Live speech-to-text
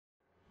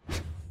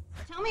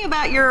Tell me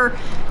about your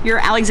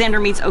Alexander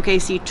Meets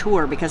OKC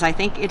tour, because I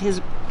think it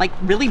has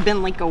really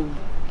been like a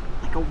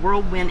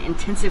whirlwind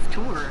intensive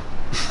tour.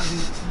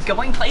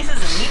 Going places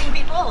and meeting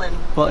people and...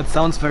 Well, it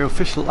sounds very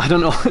official. I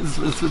don't know.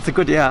 It's a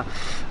good, yeah.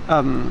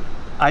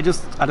 I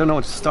don't know.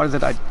 It started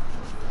that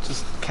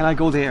can I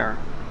go there?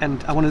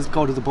 And I want to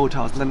go to the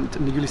boathouse. And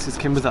then Ulysses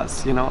came with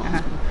us, you know.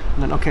 Uh-huh.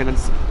 And then, okay, and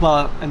it's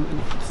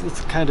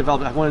kind of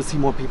developed. I want to see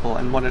more people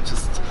and want to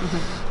just...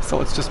 So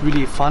it's just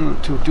really fun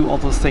to do all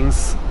those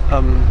things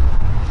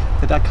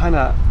that are kind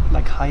of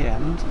like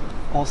high-end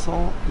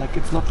also. Like,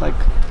 it's not like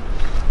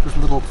this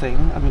little thing.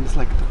 I mean, it's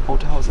like the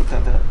boathouse, the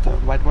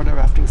whitewater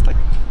rafting is like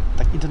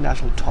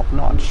international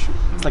top-notch.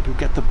 It's like you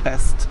get the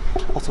best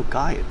also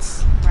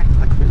guides, right.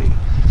 Like really.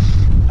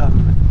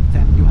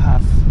 Then you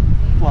have,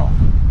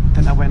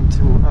 then I went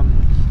to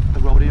the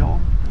rodeo,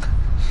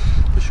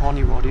 the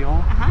Shawnee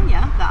Rodeo.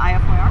 Yeah, the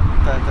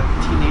IFYR. The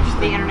teenage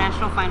thing. The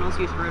International Finals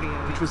Youth Rodeo.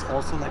 Which was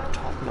also like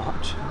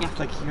top-notch. Yeah.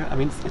 Like here, I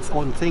mean, it's its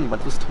own thing, but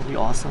it was totally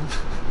awesome.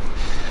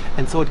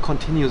 And so it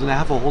continues, and I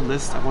have a whole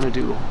list I want to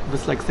do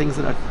with like things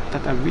that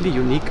are really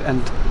unique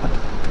but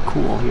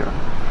cool here.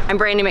 I'm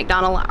Brandy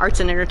McDonald, arts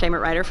and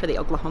entertainment writer for the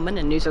Oklahoman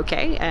and News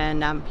OK,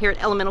 and I'm here at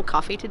Elemental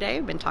Coffee today.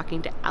 I've been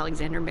talking to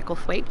Alexander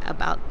Mickelthwate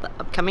about the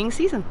upcoming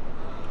season.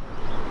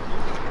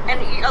 And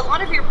a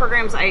lot of your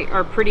programs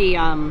are pretty,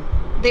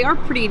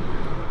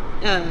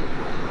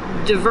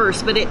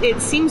 diverse, but it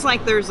seems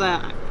like there's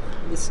like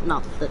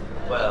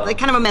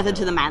kind of a method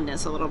to the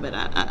madness, a little bit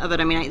of it.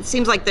 I mean, it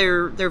seems like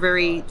they're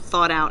very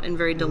thought out and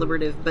very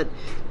deliberative, but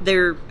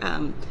they're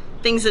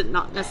things that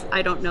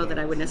I don't know that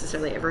I would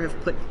necessarily ever have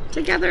put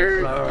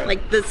together. Right.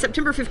 Like the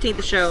September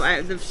 15th show,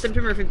 the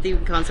September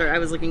 15th concert. I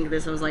was looking at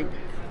this, and I was like,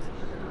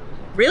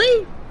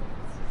 really?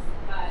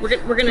 We're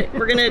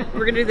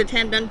gonna do the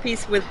Tan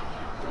piece with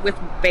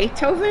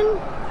Beethoven?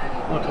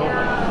 Oh, totally.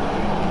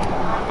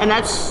 And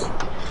that's.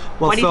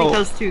 Why do you think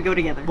those two go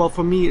together? Well,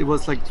 for me, it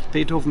was like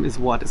Beethoven is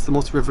it's the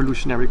most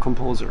revolutionary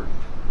composer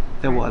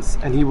there was,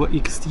 and he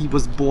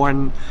was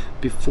born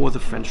before the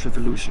French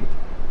Revolution,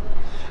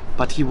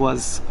 but he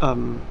was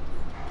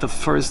the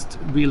first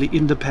really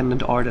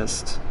independent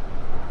artist,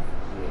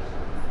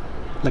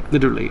 like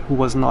literally, who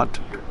was not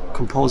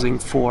composing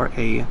for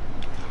a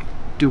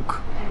duke,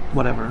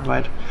 whatever,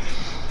 right?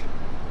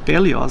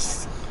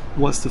 Berlioz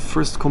was the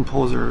first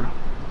composer,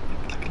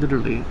 like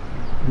literally.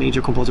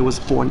 Major composer, was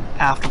born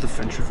after the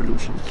French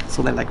Revolution,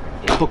 so they're like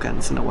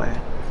bookends in a way.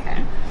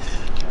 Okay.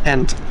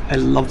 And I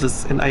love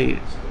this, and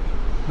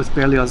with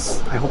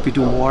Berlioz, I hope we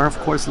do more, of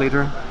course,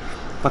 later.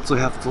 But so we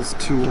have those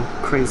two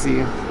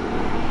crazy,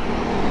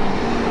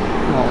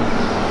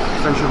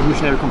 French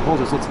revolutionary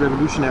composers, so it's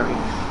revolutionary.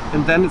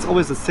 And then it's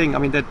always this thing, I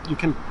mean, that you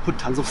can put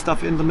tons of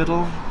stuff in the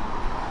middle,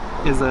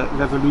 is a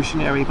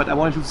revolutionary, but I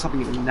want to do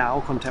something now,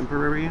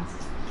 contemporary.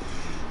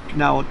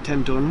 Now,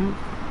 Tendun,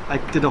 I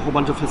did a whole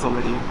bunch of his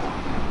already.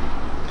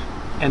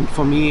 And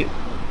for me,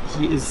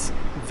 he is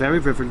very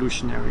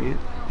revolutionary,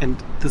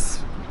 and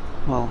this,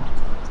 I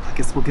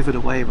guess we'll give it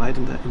away, right,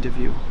 in the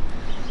interview.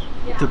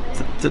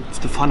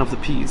 The fun of the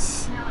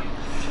piece.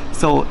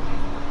 So.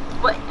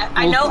 Well,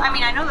 I know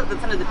that the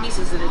fun of the piece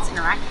is that it's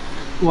interactive.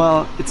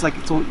 Well, it's like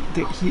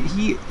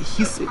he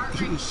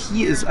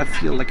is, I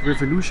feel, like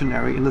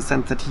revolutionary in the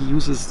sense that he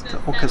uses the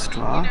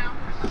orchestra,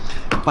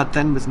 but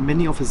then with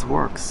many of his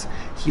works,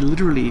 he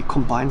literally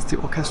combines the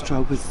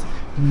orchestra with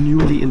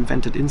newly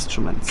invented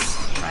instruments.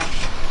 Right.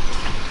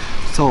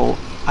 So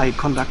I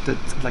conducted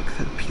like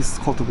a piece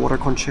called the Water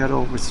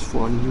Concerto, which is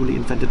for newly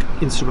invented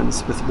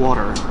instruments with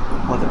water,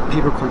 or the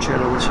Paper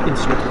Concerto, which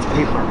instrument with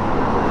paper,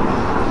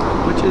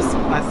 which is,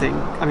 I think,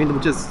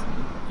 which is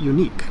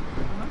unique.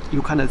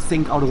 You kind of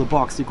think out of the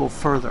box, you go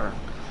further.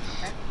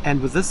 Okay.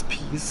 And with this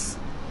piece,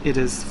 it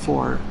is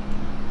for...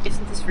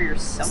 Isn't this for your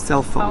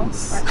cell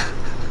phones?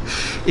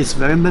 It's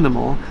very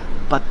minimal,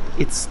 but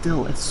it's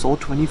so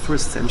 21st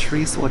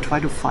century, so I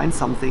try to find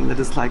something that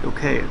is like,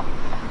 okay,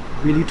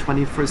 really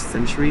 21st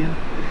century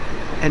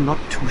and not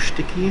too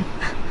sticky.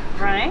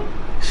 Right.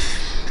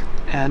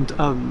 And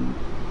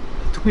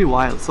it took me a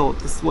while, so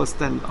this was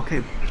then,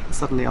 okay,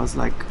 suddenly I was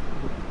like,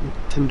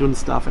 Tim Dunn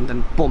stuff, and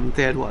then boom,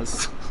 there it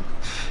was.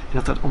 And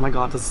I thought, oh my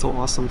god, this is so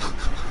awesome.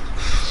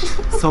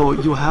 So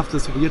you have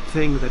this weird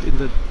thing that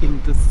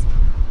in this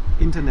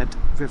internet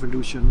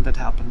revolution that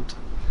happened,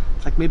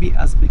 like maybe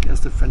as big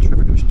as the French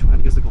Revolution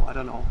 200 years ago, I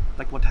don't know,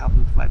 like what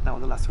happened right now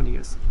in the last 20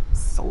 years.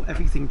 So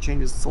everything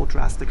changes so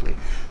drastically.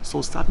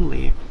 So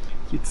suddenly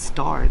it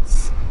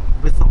starts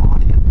with the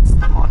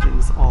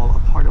audience all a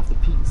part of the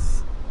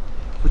piece,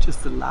 which is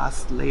the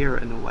last layer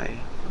in a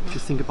way. If you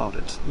think about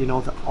it,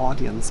 the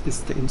audience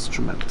is the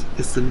instrument,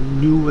 is the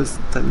newest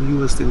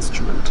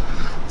instrument.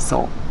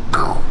 So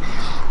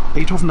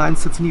Beethoven 9th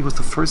Symphony was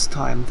the first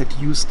time that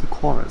used the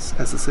chorus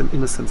as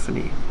in a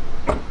symphony.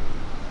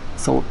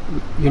 So,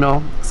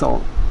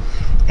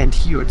 and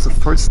here it's the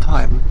first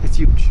time, it's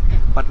huge,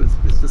 but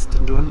with this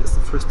Tendun, it's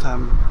the first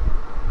time,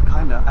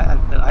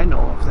 that I know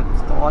of,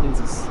 that the audience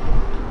is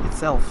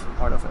itself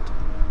part of it.